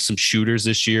having some shooters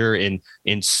this year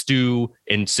in Stu,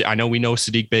 and I know we know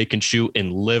Saddiq Bey can shoot,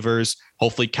 in Livers.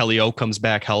 Hopefully Kelly O comes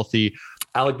back healthy.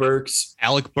 Alec Burks,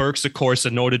 of course, a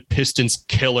noted Pistons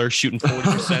killer, shooting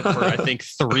 40% for, I think,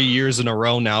 3 years in a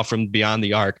row now from beyond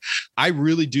the arc. I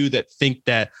really do think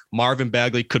that Marvin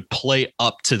Bagley could play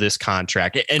up to this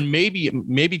contract and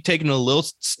maybe taking a little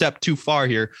step too far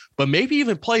here, but maybe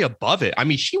even play above it. I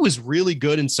mean, he was really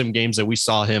good in some games that we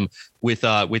saw him with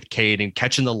Cade and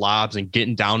catching the lobs and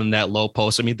getting down in that low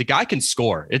post. I mean, the guy can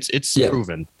score. It's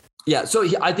proven. Yeah, so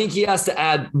I think he has to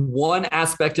add one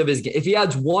aspect of his game. If he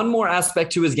adds one more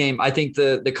aspect to his game, I think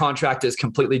the contract is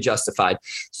completely justified.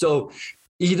 So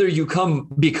either you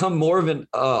become more of an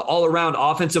all-around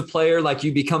offensive player,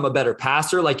 you become a better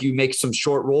passer, you make some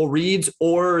short roll reads,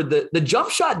 or the jump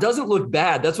shot doesn't look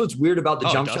bad. That's what's weird about the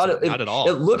jump shot. Not at all.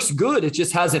 It looks good. It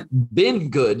just hasn't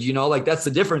been good. That's the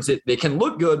difference. It can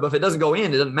look good, but if it doesn't go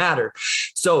in, it doesn't matter.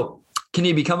 So Can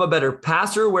he become a better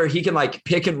passer where he can like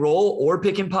pick and roll or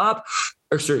pick and pop?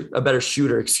 Or sorry, a better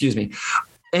shooter, excuse me.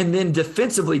 And then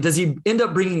defensively, does he end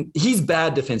up he's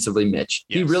bad defensively, Mitch.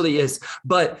 Yes. He really is.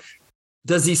 But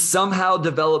does he somehow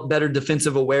develop better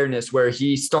defensive awareness where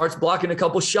he starts blocking a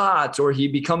couple shots or he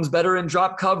becomes better in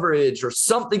drop coverage or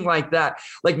something like that?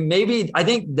 Like maybe I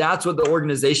think that's what the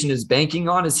organization is banking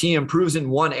on, is he improves in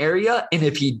one area. And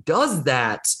if he does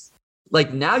that,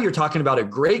 like now you're talking about a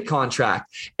great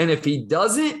contract. And if he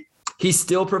doesn't, he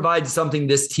still provides something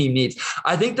this team needs.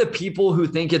 I think the people who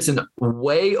think it's an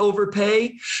way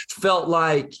overpay felt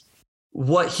like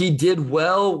what he did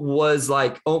well was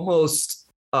like almost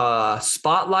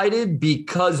spotlighted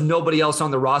because nobody else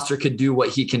on the roster could do what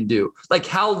he can do. Like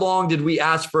how long did we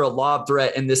ask for a lob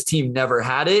threat and this team never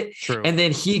had it? True. And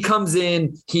then he comes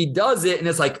in, he does it, and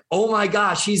it's like, oh my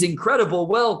gosh, he's incredible.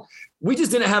 Well, we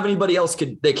just didn't have anybody else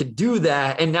that could do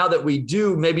that. And now that we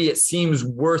do, maybe it seems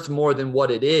worth more than what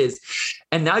it is.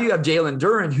 And now you have Jalen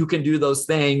Duren who can do those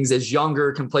things, is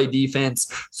younger, can play defense.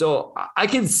 So I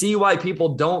can see why people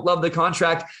don't love the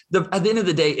contract. At the end of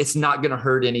the day, it's not going to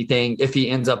hurt anything if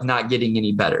he ends up not getting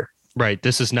any better. Right.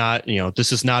 This is not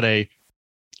a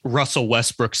Russell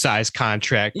Westbrook size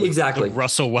contract. Exactly.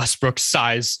 Russell Westbrook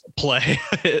size play.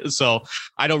 So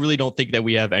I don't think that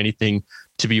we have anything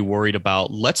to be worried about.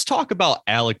 Let's talk about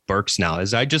Alec Burks now.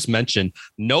 As I just mentioned,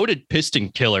 noted Piston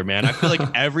killer, man. I feel like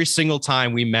every single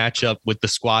time we match up with the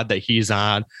squad that he's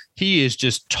on, he is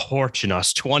just torching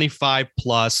us 25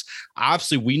 plus.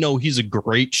 Obviously, we know he's a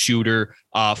great shooter,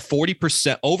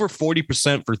 40%, over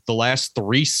 40% for the last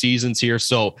 3 seasons here.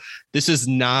 So this is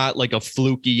not like a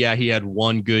fluky, yeah, he had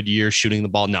one good year shooting the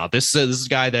ball. No, this is a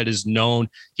guy that is known.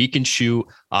 He can shoot.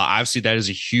 Obviously, that is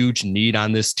a huge need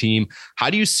on this team. How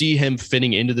do you see him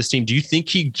fitting into this team? Do you think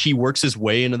he works his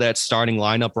way into that starting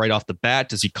lineup right off the bat?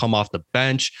 Does he come off the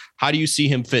bench? How do you see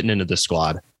him fitting into the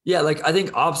squad? Yeah, like I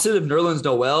think opposite of Nerlens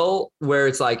Noel, where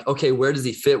it's like, okay, where does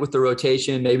he fit with the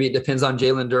rotation? Maybe it depends on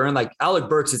Jalen Duren. Like Alec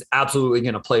Burks is absolutely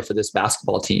going to play for this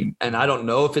basketball team. And I don't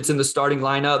know if it's in the starting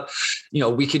lineup. You know,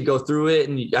 we could go through it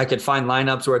and I could find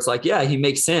lineups where it's like, yeah, he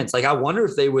makes sense. Like I wonder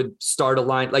if they would start a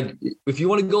line. Like if you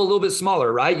want to go a little bit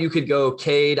smaller, right? You could go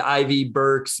Cade, Ivy,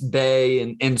 Burks,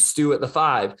 Bay, and Stu at the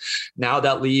 5. Now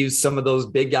that leaves some of those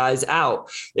big guys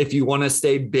out. If you want to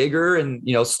stay bigger and,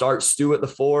 you know, start Stu at the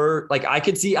 4, like I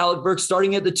could see Alec Burks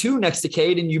starting at the 2 next to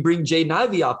Cade and you bring Jaden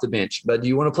Ivey off the bench. But do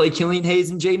you want to play Killian Hayes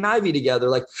and Jaden Ivey together?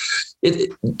 Like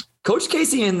Coach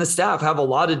Casey and the staff have a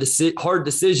lot of hard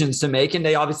decisions to make, and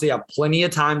they obviously have plenty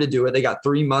of time to do it. They got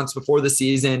 3 months before the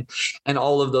season and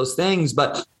all of those things.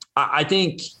 But I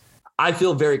think I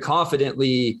feel very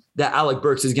confidently that Alec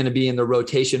Burks is going to be in the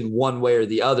rotation one way or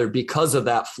the other because of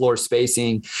that floor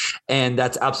spacing. And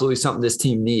that's absolutely something this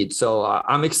team needs. So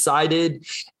I'm excited.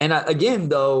 And again,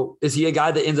 though, is he a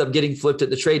guy that ends up getting flipped at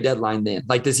the trade deadline then?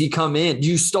 Like, does he come in? Do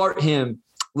you start him,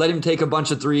 let him take a bunch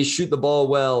of threes, shoot the ball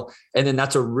well, and then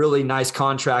that's a really nice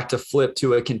contract to flip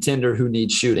to a contender who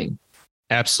needs shooting?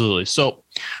 Absolutely. So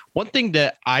one thing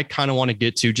that I kind of want to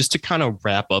get to just to kind of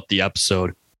wrap up the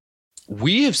episode,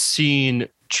 we have seen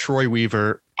Troy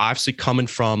Weaver obviously coming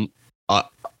from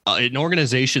an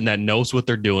organization that knows what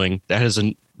they're doing, that has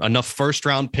enough first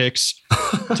round picks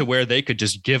to where they could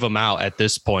just give them out at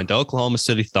this point. The Oklahoma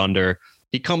City Thunder.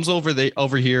 He comes over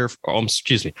here.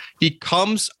 He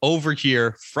comes over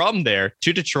here from there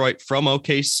to Detroit from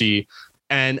OKC.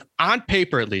 And on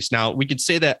paper, at least, now we could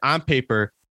say that on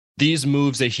paper, these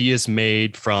moves that he has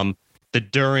made, from the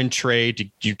Duren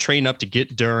trade, you train up to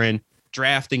get Duren,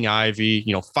 drafting Ivy,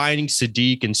 finding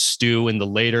Sadiq and Stu in the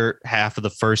later half of the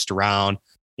first round.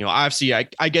 Obviously,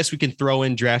 I guess we can throw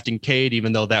in drafting Cade,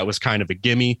 even though that was kind of a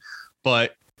gimme,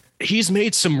 but he's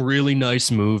made some really nice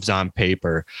moves on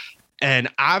paper. And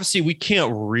obviously, we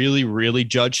can't really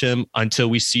judge him until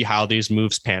we see how these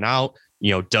moves pan out.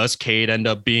 Does Cade end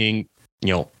up being,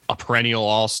 a perennial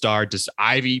all-star? Does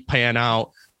Ivy pan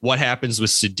out? What happens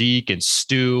with Sadiq and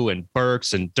Stu and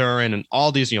Burks and Duren and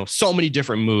all these, so many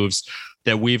different moves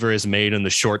that Weaver has made in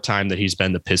the short time that he's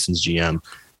been the Pistons GM.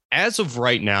 As of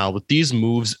right now, with these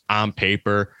moves on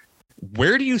paper,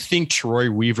 where do you think Troy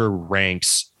Weaver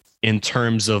ranks in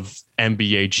terms of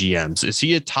NBA GMs? Is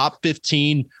he a top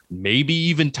 15, maybe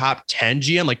even top 10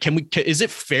 GM? Like, is it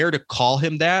fair to call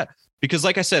him that? Because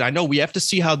like I said, I know we have to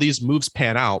see how these moves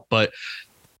pan out, but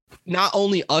not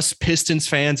only us Pistons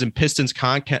fans and Pistons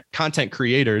content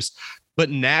creators, but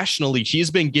nationally,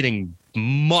 he's been getting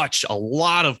a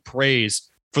lot of praise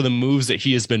for the moves that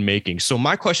he has been making. So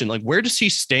my question, where does he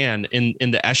stand in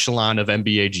the echelon of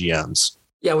NBA GMs?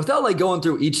 Yeah, without like going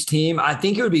through each team, I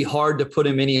think it would be hard to put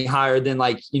him any higher than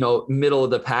like, middle of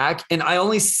the pack. And I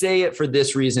only say it for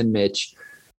this reason, Mitch.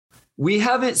 We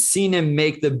haven't seen him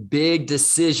make the big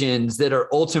decisions that are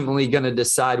ultimately going to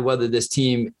decide whether this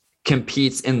team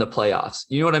competes in the playoffs.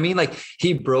 You know what I mean? Like,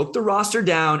 he broke the roster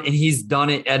down and he's done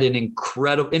it at an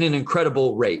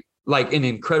incredible rate, like an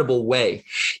incredible way.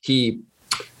 He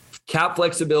cap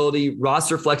flexibility,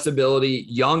 roster flexibility,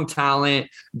 young talent,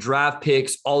 draft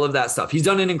picks, all of that stuff. He's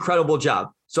done an incredible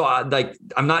job. So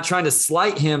I'm not trying to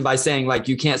slight him by saying like,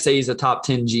 you can't say he's a top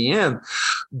 10 GM,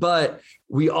 but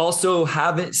we also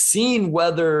haven't seen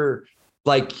whether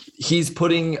like he's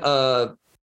putting a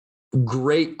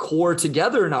great core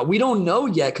together or not. We don't know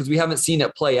yet because we haven't seen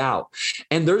it play out.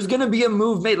 And there's going to be a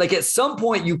move made. Like, at some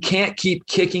point, you can't keep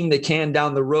kicking the can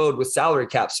down the road with salary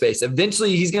cap space.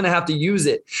 Eventually, he's going to have to use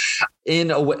it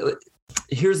in a way.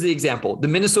 Here's the example. The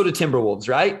Minnesota Timberwolves,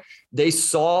 right? They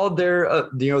saw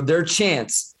their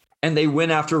chance and they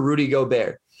went after Rudy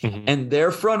Gobert. Mm-hmm. And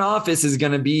their front office is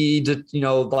going to be,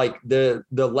 like the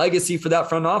legacy for that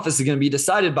front office is going to be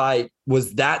decided by,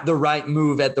 was that the right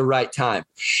move at the right time?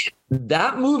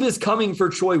 That move is coming for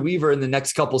Troy Weaver in the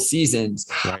next couple seasons,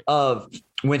 right, of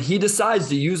when he decides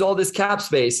to use all this cap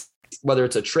space, whether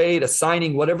it's a trade, a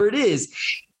signing, whatever it is,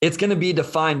 it's going to be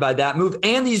defined by that move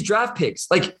and these draft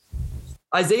picks. Like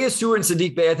Isaiah Stewart and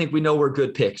Sadiq Bey, I think we know were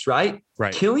good picks, right?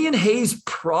 Right. Killian Hayes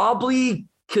probably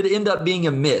could end up being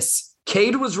a miss.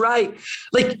 Cade was right.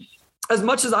 Like, as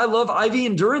much as I love Ivy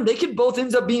and Duren, they could both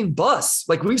end up being busts.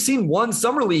 Like, we've seen one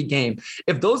summer league game.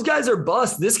 If those guys are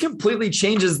busts, this completely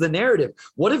changes the narrative.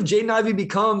 What if Jaden Ivey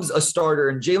becomes a starter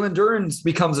and Jalen Duren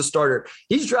becomes a starter?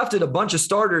 He's drafted a bunch of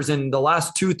starters in the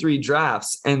last 2-3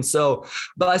 drafts. And so,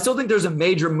 but I still think there's a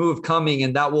major move coming,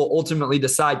 and that will ultimately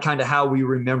decide kind of how we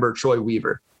remember Troy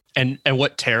Weaver. And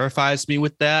what terrifies me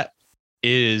with that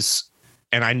is,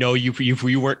 and I know you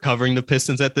weren't covering the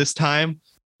Pistons at this time,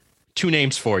 2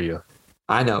 names for you.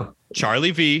 I know.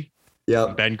 Charlie V.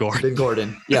 Yep. Ben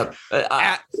Gordon. Yep.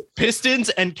 Pistons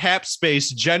and cap space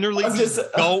generally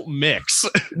don't mix.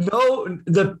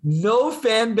 No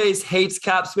fan base hates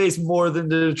cap space more than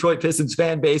the Detroit Pistons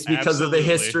fan base because of the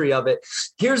history of it.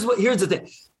 Here's the thing.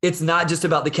 It's not just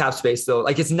about the cap space, though.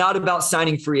 Like, it's not about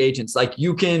signing free agents. Like,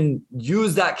 you can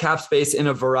use that cap space in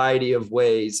a variety of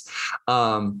ways.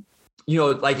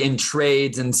 Like in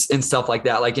trades and stuff like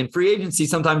that. Like in free agency,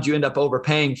 sometimes you end up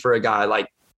overpaying for a guy. Like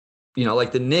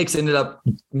the Knicks ended up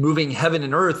moving heaven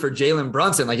and earth for Jalen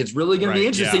Brunson. Like, it's really going to be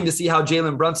interesting to see how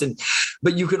Jalen Brunson,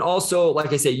 but you can also,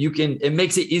 like I say, it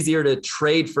makes it easier to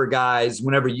trade for guys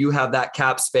whenever you have that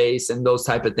cap space and those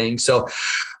type of things. So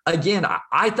again,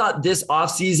 I thought this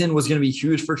offseason was going to be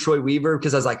huge for Troy Weaver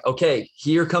because I was like, okay,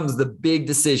 here comes the big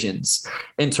decisions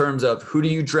in terms of who do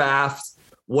you draft?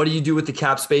 What do you do with the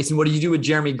cap space? And what do you do with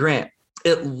Jeremy Grant?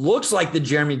 It looks like the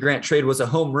Jeremy Grant trade was a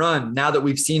home run now that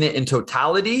we've seen it in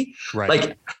totality. Right.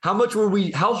 Like, how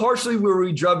harshly were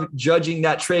we judging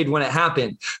that trade when it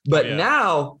happened? But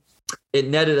now it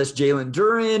netted us Jalen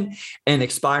Duren and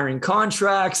expiring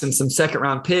contracts and some second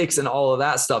round picks and all of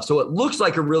that stuff. So it looks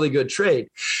like a really good trade.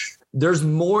 There's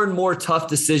more and more tough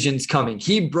decisions coming.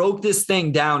 He broke this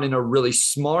thing down in a really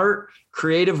smart,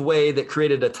 creative way that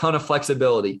created a ton of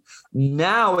flexibility.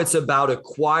 Now it's about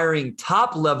acquiring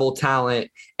top level talent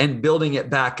and building it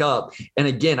back up. And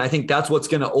again, I think that's what's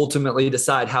going to ultimately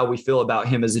decide how we feel about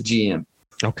him as a GM.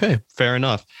 Okay, fair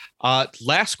enough.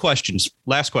 Last question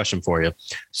for you.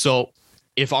 So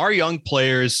if our young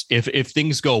players, if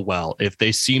things go well, if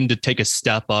they seem to take a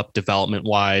step up development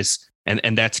wise,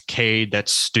 and that's Cade,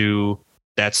 that's Stu,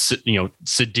 that's,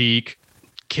 Sadiq,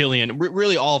 Killian,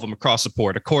 really all of them across the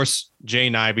board. Of course,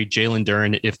 Jaden Ivey, Jalen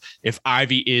Duren. If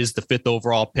Ivy is the 5th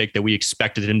overall pick that we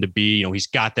expected him to be, he's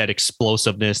got that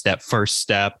explosiveness, that first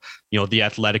step, the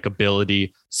athletic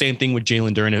ability. Same thing with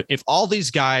Jalen Duren. If all these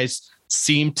guys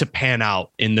seem to pan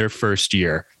out in their first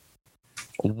year,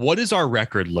 what does our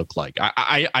record look like?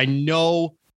 I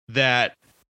know that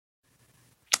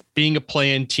being a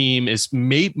play-in team is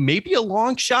maybe a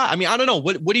long shot. I mean, I don't know.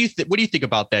 What do you think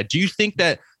about that? Do you think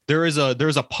that there's a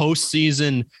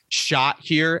postseason shot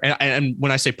here? And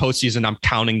when I say postseason, I'm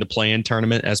counting the play-in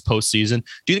tournament as postseason.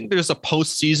 Do you think there's a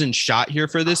postseason shot here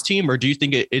for this team, or do you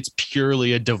think it's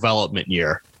purely a development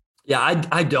year? Yeah,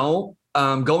 I don't.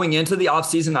 Going into the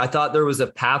offseason, I thought there was a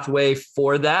pathway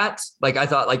for that. Like, I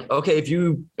thought, like, okay, if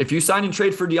you sign and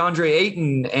trade for DeAndre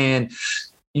Ayton and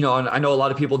and I know a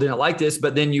lot of people didn't like this,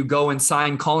 but then you go and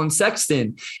sign Colin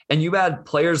Sexton and you add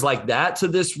players like that to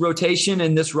this rotation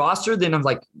and this roster, then I'm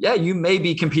like, yeah, you may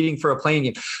be competing for a playing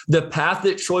game. The path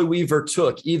that Troy Weaver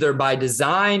took, either by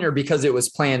design or because it was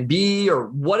plan B or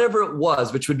whatever it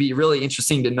was, which would be really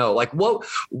interesting to know. Like what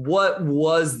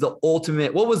was the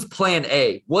ultimate, what was plan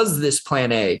A? Was this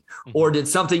plan A? Or did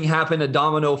something happen, a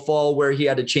domino fall where he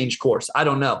had to change course? I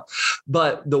don't know.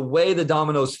 But the way the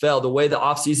dominoes fell, the way the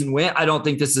offseason went, I don't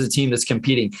think this is a team that's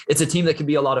competing. It's a team that can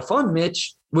be a lot of fun,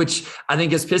 Mitch, which I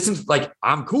think as Pistons, like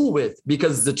I'm cool with,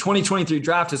 because the 2023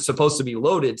 draft is supposed to be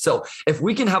loaded. So if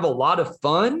we can have a lot of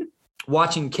fun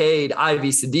watching Cade, Ivy,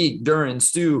 Sadiq, Duran,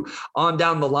 Stu on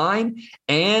down the line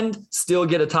and still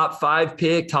get a top 5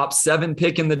 pick, top 7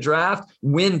 pick in the draft,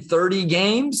 win 30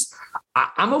 games,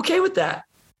 I'm okay with that.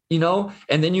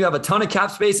 And then you have a ton of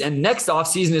cap space, and next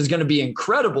offseason is going to be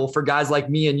incredible for guys like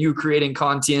me and you creating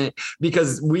content,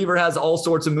 because Weaver has all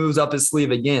sorts of moves up his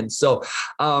sleeve again. So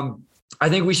I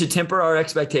think we should temper our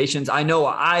expectations. I know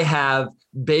I have,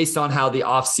 based on how the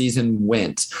offseason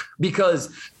went,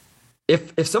 because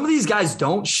if some of these guys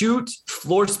don't shoot,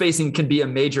 floor spacing can be a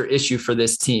major issue for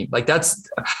this team. Like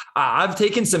I've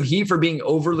taken some heat for being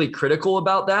overly critical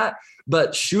about that,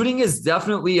 but shooting is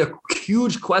definitely a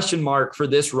huge question mark for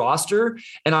this roster.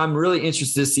 And I'm really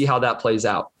interested to see how that plays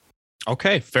out.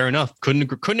 Okay, fair enough.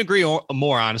 Couldn't agree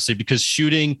more, honestly, because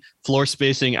shooting, floor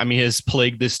spacing, has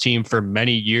plagued this team for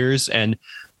many years. And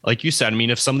like you said,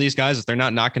 if some of these guys, if they're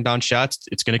not knocking down shots,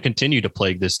 it's going to continue to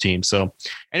plague this team. So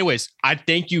anyways, I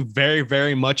thank you very,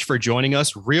 very much for joining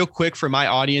us. Real quick, for my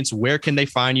audience, where can they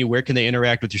find you? Where can they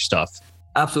interact with your stuff?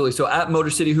 Absolutely. So at Motor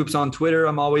City Hoops on Twitter,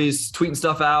 I'm always tweeting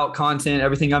stuff out, content,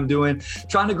 everything I'm doing,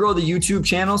 trying to grow the YouTube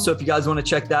channel. So if you guys want to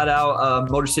check that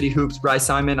out, Motor City Hoops, Bryce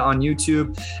Simon on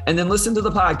YouTube, and then listen to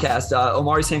the podcast.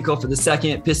 Omari Sanko for the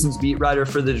second, Pistons beat writer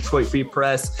for the Detroit Free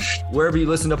Press. Wherever you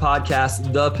listen to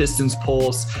podcasts, the Pistons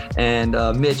Pulse. And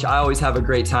Mitch, I always have a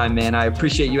great time, man. I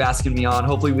appreciate you asking me on.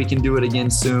 Hopefully we can do it again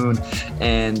soon.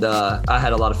 And I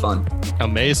had a lot of fun.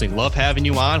 Amazing. Love having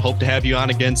you on. Hope to have you on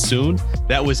again soon.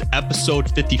 That was episode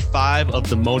 55 of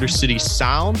the Motor City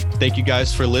Sound. Thank you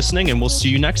guys for listening, and we'll see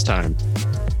you next time.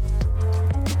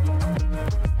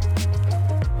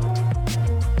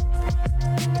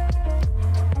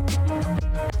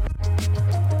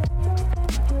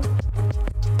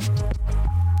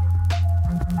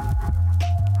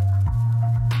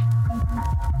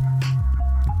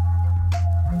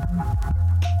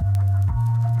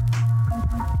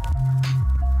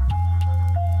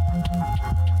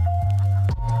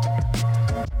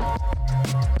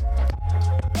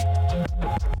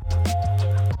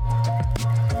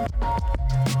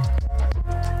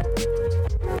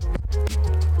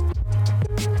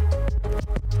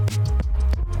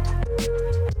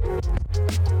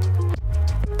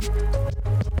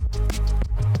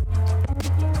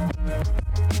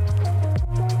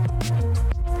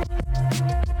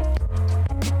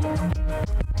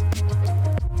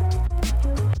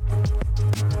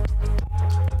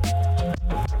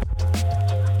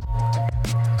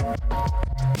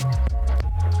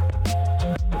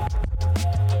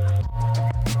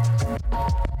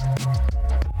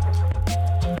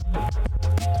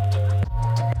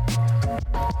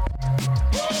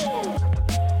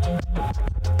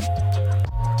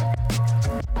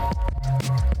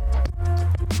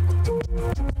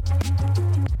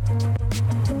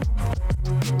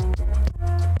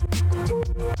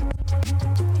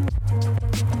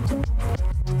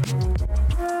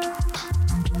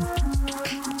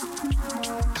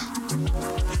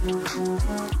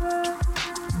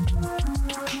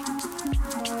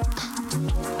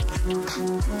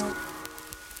 Thank you.